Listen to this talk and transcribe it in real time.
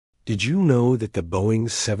Did you know that the Boeing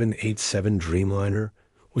 787 Dreamliner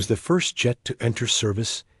was the first jet to enter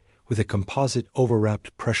service with a composite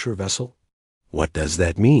overwrapped pressure vessel? What does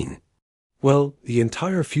that mean? Well, the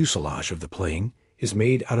entire fuselage of the plane is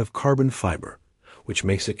made out of carbon fiber, which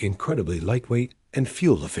makes it incredibly lightweight and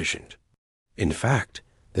fuel efficient. In fact,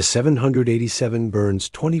 the 787 burns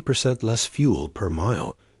 20% less fuel per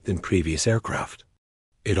mile than previous aircraft.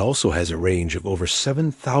 It also has a range of over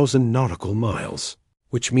 7,000 nautical miles,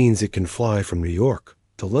 which means it can fly from New York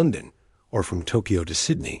to London or from Tokyo to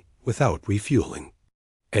Sydney without refueling.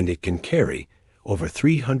 And it can carry over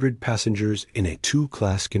 300 passengers in a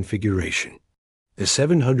two-class configuration. The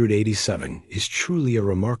 787 is truly a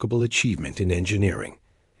remarkable achievement in engineering,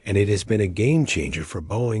 and it has been a game-changer for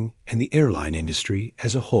Boeing and the airline industry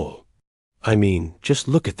as a whole. I mean, just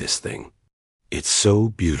look at this thing. It's so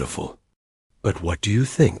beautiful. But what do you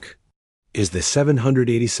think? Is the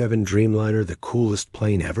 787 Dreamliner the coolest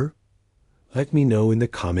plane ever? Let me know in the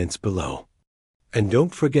comments below. And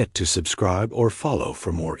don't forget to subscribe or follow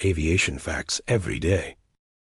for more aviation facts every day.